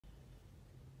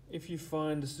If you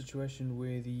find a situation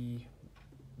where the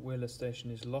wireless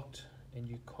station is locked and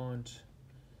you can't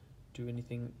do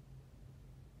anything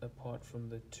apart from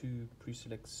the two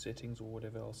pre-select settings or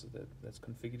whatever else that's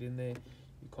configured in there,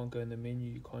 you can't go in the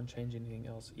menu, you can't change anything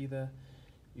else either,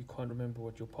 you can't remember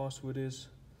what your password is,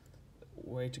 the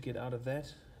way to get out of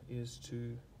that is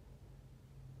to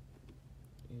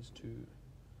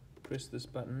press this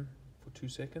button for 2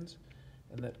 seconds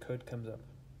and that code comes up.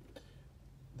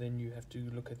 Then you have to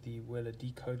look at the Weller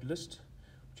decode list,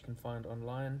 which you can find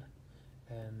online,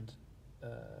 and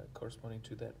corresponding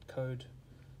to that code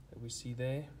that we see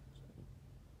there,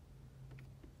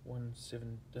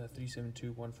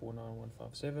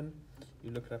 372.149.157,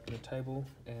 you look it up in a table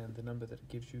and the number that it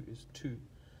gives you is 2.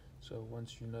 So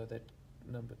once you know that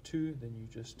number 2, then you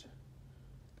just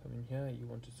come in here, you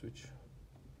want to switch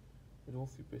it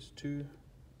off, you press 2,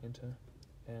 enter,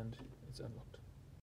 and it's unlocked.